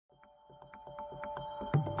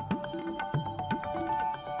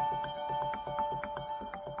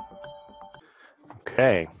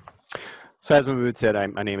Okay. So as Mahmood said,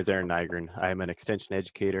 my name is Aaron Nygren. I'm an extension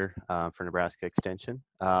educator for Nebraska Extension.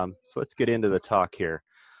 So let's get into the talk here.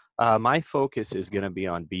 My focus is going to be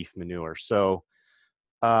on beef manure. So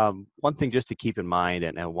one thing just to keep in mind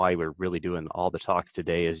and why we're really doing all the talks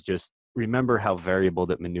today is just remember how variable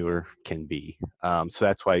that manure can be. So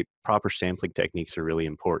that's why proper sampling techniques are really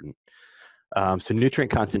important. So nutrient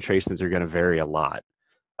concentrations are going to vary a lot.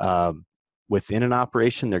 Um, Within an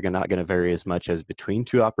operation, they're not going to vary as much as between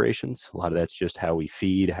two operations. A lot of that's just how we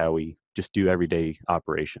feed, how we just do everyday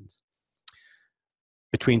operations.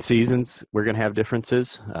 Between seasons, we're going to have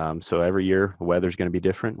differences. So every year, the weather's going to be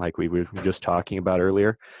different, like we were just talking about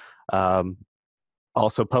earlier. Um,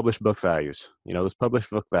 Also, published book values. You know, those published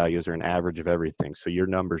book values are an average of everything. So your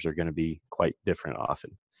numbers are going to be quite different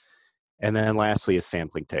often. And then lastly is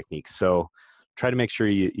sampling techniques. So try to make sure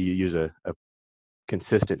you use a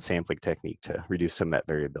consistent sampling technique to reduce some of that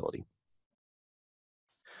variability.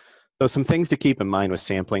 So some things to keep in mind with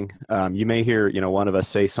sampling. You may hear, one of us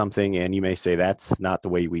say something and you may say that's not the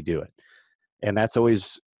way we do it. And that's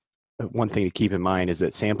always one thing to keep in mind is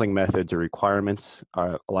that sampling methods or requirements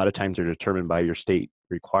are a lot of times are determined by your state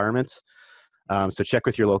requirements. So check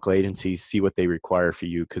with your local agencies, see what they require for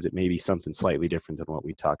you because it may be something slightly different than what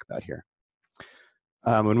we talk about here.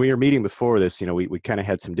 When we were meeting before this, we kind of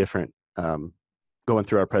had some different going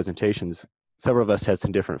through our presentations, several of us had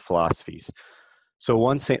some different philosophies. So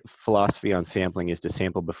one philosophy on sampling is to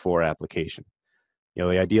sample before application.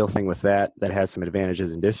 The ideal thing with that has some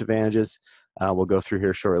advantages and disadvantages. We'll go through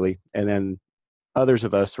here shortly. And then others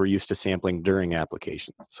of us were used to sampling during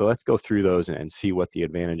application. So let's go through those and see what the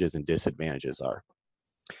advantages and disadvantages are.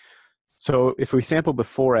 So if we sample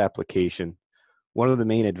before application, one of the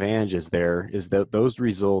main advantages there is that those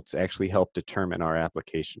results actually help determine our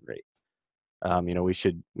application rate.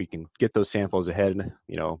 We can get those samples ahead,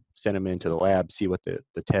 send them into the lab, see what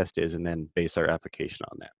the test is, and then base our application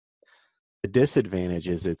on that. The disadvantage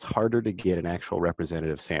is it's harder to get an actual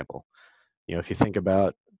representative sample. If you think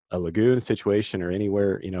about a lagoon situation or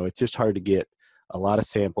anywhere, it's just hard to get a lot of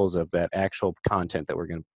samples of that actual content that we're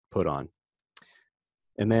going to put on.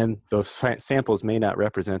 And then those samples may not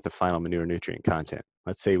represent the final manure nutrient content.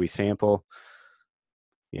 Let's say we sample,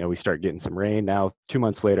 we start getting some rain. Now, 2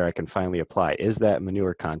 months later, I can finally apply. Is that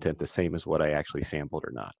manure content the same as what I actually sampled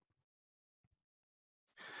or not?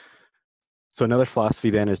 So another philosophy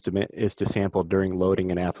then is to sample during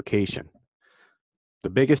loading and application. The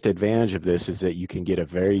biggest advantage of this is that you can get a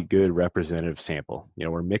very good representative sample.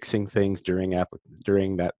 We're mixing things during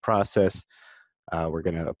that process. We're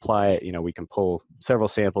going to apply it. We can pull several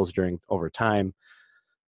samples over time,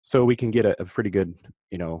 so we can get a pretty good,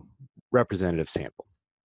 representative sample.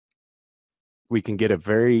 We can get a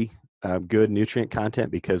very good nutrient content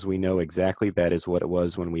because we know exactly that is what it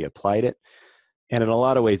was when we applied it. And in a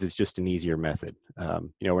lot of ways, it's just an easier method.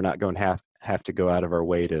 We're not going to have to go out of our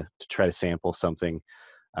way to try to sample something.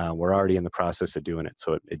 We're already in the process of doing it,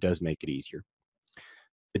 so it does make it easier.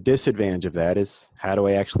 The disadvantage of that is how do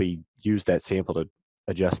I actually use that sample to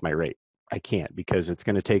adjust my rate? I can't because it's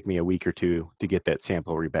going to take me a week or two to get that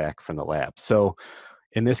sample back from the lab. So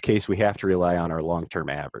in this case, we have to rely on our long-term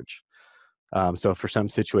average. So for some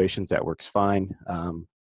situations that works fine,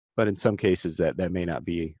 but in some cases that may not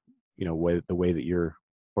be, the way that your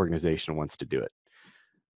organization wants to do it.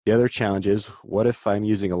 The other challenge is, what if I'm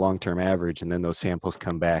using a long-term average and then those samples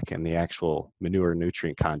come back and the actual manure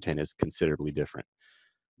nutrient content is considerably different?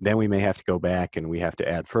 Then we may have to go back and we have to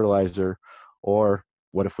add fertilizer, or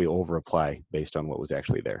what if we over-apply based on what was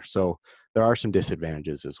actually there? So there are some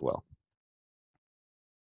disadvantages as well.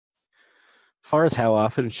 As far as how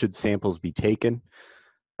often should samples be taken,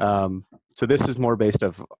 so this is more based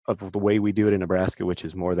of the way we do it in Nebraska, which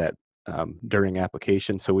is more that during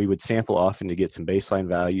application. So we would sample often to get some baseline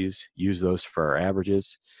values, use those for our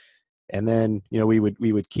averages. And then, we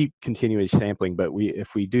would keep continually sampling, but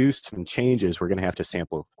if we do some changes, we're going to have to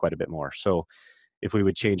sample quite a bit more. So if we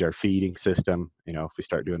would change our feeding system, if we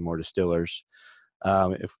start doing more distillers,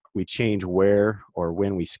 if we change where or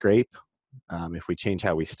when we scrape, if we change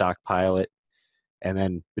how we stockpile it, and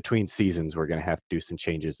then between seasons, we're going to have to do some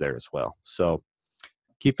changes there as well. So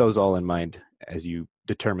keep those all in mind as you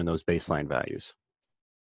determine those baseline values.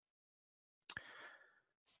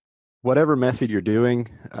 Whatever method you're doing,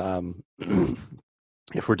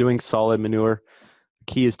 if we're doing solid manure, the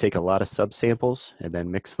key is take a lot of subsamples and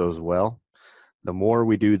then mix those well. The more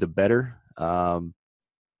we do, the better.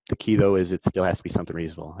 The key, though, is it still has to be something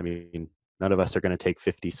reasonable. I mean, none of us are going to take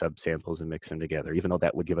 50 subsamples and mix them together, even though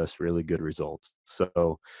that would give us really good results.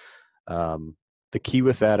 So the key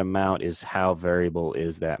with that amount is how variable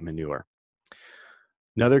is that manure.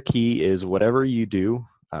 Another key is whatever you do,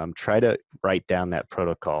 try to write down that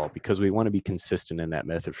protocol because we want to be consistent in that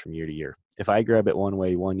method from year to year. If I grab it one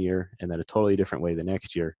way one year and then a totally different way the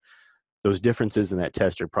next year, those differences in that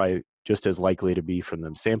test are probably just as likely to be from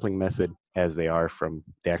the sampling method as they are from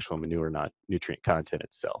the actual manure, not nutrient content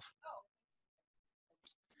itself.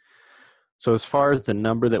 So as far as the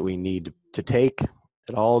number that we need to take,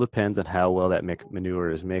 it all depends on how well that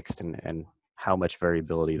manure is mixed and how much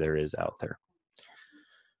variability there is out there.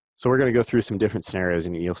 So we're going to go through some different scenarios,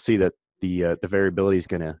 and you'll see that the variability is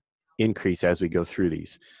going to increase as we go through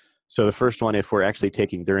these. So the first one, if we're actually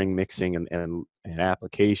taking during mixing and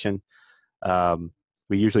application,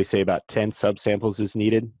 we usually say about 10 subsamples is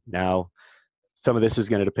needed. Now, some of this is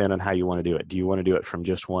going to depend on how you want to do it. Do you want to do it from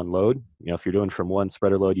just one load? You know, if you're doing from one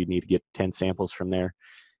spreader load, you need to get 10 samples from there.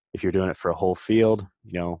 If you're doing it for a whole field,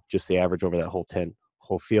 you know, just the average over that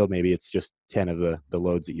whole field, maybe it's just 10 of the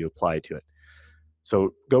loads that you apply to it.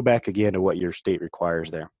 So go back again to what your state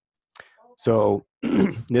requires there. So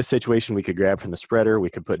in this situation, we could grab from the spreader, we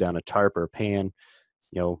could put down a tarp or a pan.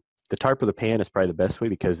 You know, the tarp or the pan is probably the best way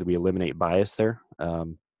because we eliminate bias there.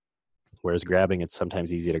 Whereas grabbing, it's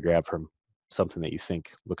sometimes easy to grab from something that you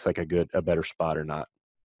think looks like a better spot or not.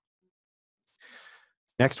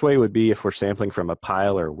 Next way would be if we're sampling from a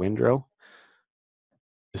pile or windrow.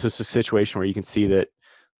 This is a situation where you can see that,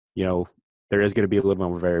 you know, there is going to be a little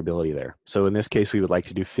more variability there. So in this case, we would like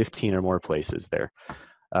to do 15 or more places there.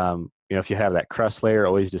 You know, if you have that crust layer,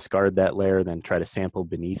 always discard that layer, then try to sample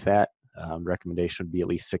beneath that. Recommendation would be at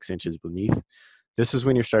least 6 inches beneath. This is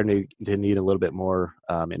when you're starting to need a little bit more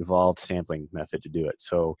involved sampling method to do it.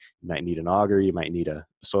 So you might need an auger, you might need a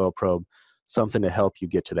soil probe, something to help you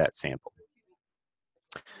get to that sample.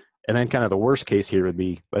 And then kind of the worst case here would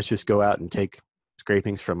be, let's just go out and take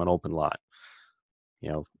scrapings from an open lot.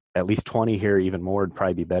 You know, at least 20 here, even more would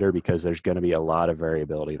probably be better because there's going to be a lot of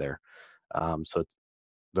variability there. So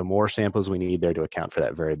the more samples we need there to account for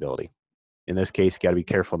that variability. In this case, got to be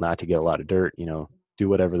careful not to get a lot of dirt, you know, do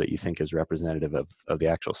whatever that you think is representative of the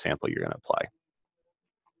actual sample you're going to apply.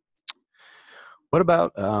 What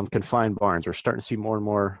about confined barns? We're starting to see more and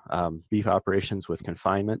more beef operations with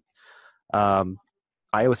confinement.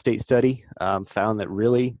 Iowa State study found that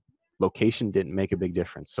really location didn't make a big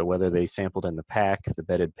difference. So whether they sampled in the pack, the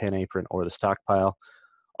bedded pen apron, or the stockpile,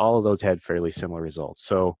 all of those had fairly similar results.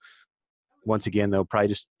 So once again, they'll probably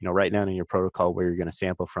just, you know, write down in your protocol where you're going to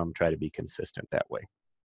sample from, try to be consistent that way.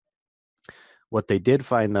 What they did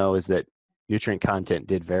find, though, is that nutrient content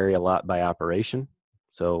did vary a lot by operation.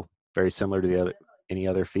 So very similar to any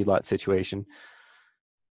other feedlot situation.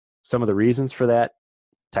 Some of the reasons for that: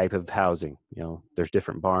 type of housing, you know, there's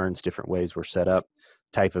different barns, different ways we're set up,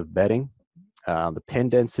 type of bedding, the pen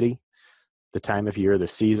density, the time of year, the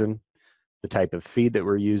season, the type of feed that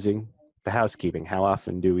we're using, the housekeeping, how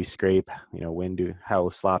often do we scrape, you know, how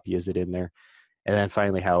sloppy is it in there, and then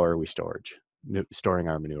finally, how are we storing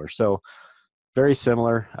our manure. So very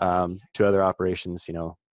similar to other operations. You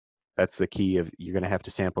know, that's the key of, you're going to have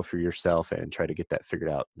to sample for yourself and try to get that figured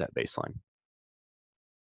out, that baseline.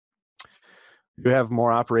 We have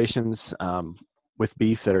more operations with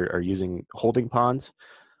beef that are using holding ponds.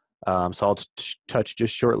 So I'll touch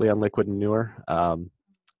just shortly on liquid manure.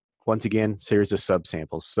 Once again, series of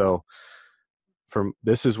subsamples. So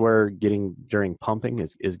this is where getting during pumping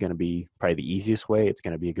is going to be probably the easiest way. It's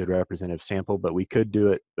going to be a good representative sample, but we could do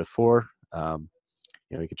it before. You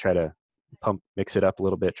know, we could try to mix it up a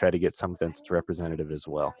little bit, try to get something that's representative as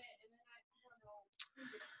well.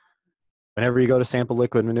 Whenever you go to sample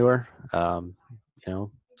liquid manure, you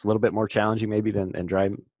know, it's a little bit more challenging maybe than dry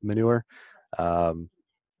manure.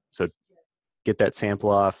 So get that sample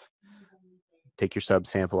off, take your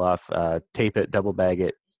subsample off, tape it, double bag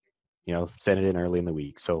it, you know, send it in early in the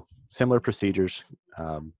week. So similar procedures.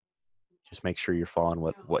 Just make sure you're following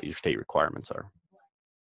what your state requirements are.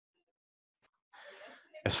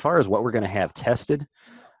 As far as what we're going to have tested,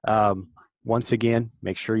 once again,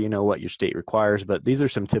 make sure you know what your state requires, but these are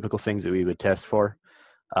some typical things that we would test for.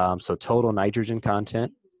 So total nitrogen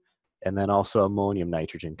content, and then also ammonium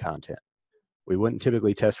nitrogen content. We wouldn't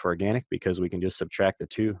typically test for organic because we can just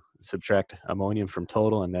subtract ammonium from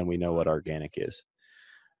total, and then we know what organic is.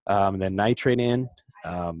 Then nitrate in,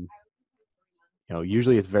 you know,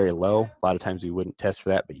 usually it's very low. A lot of times we wouldn't test for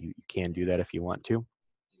that, but you can do that if you want to.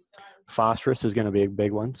 Phosphorus is going to be a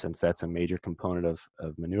big one since that's a major component of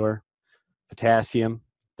manure. Potassium,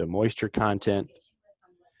 the moisture content,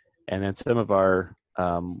 and then some of our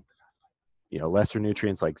you know, lesser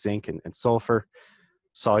nutrients like zinc and sulfur.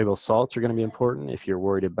 Soluble salts are going to be important if you're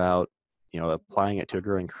worried about, you know, applying it to a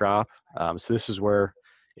growing crop. So this is where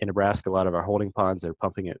in Nebraska, a lot of our holding ponds, they're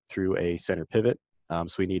pumping it through a center pivot.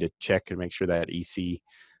 So we need to check and make sure that EC,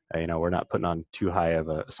 we're not putting on too high of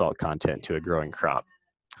a salt content to a growing crop.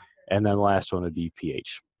 And then the last one would be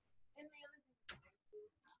pH.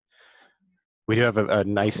 We do have a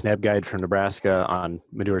nice NEB guide from Nebraska on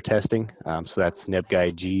manure testing. So that's NEB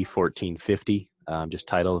guide G1450, just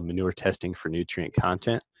titled Manure Testing for Nutrient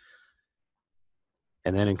Content.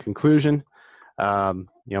 And then in conclusion,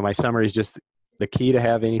 my summary is just the key to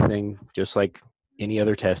have anything, just like any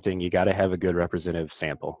other testing, you got to have a good representative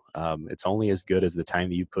sample. It's only as good as the time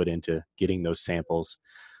that you put into getting those samples.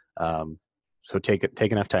 So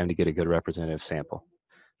take enough time to get a good representative sample.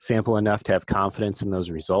 Sample enough to have confidence in those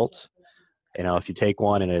results. If you take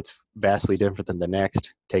one and it's vastly different than the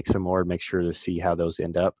next, take some more and make sure to see how those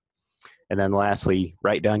end up. And then lastly,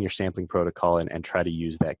 write down your sampling protocol and try to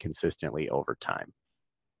use that consistently over time.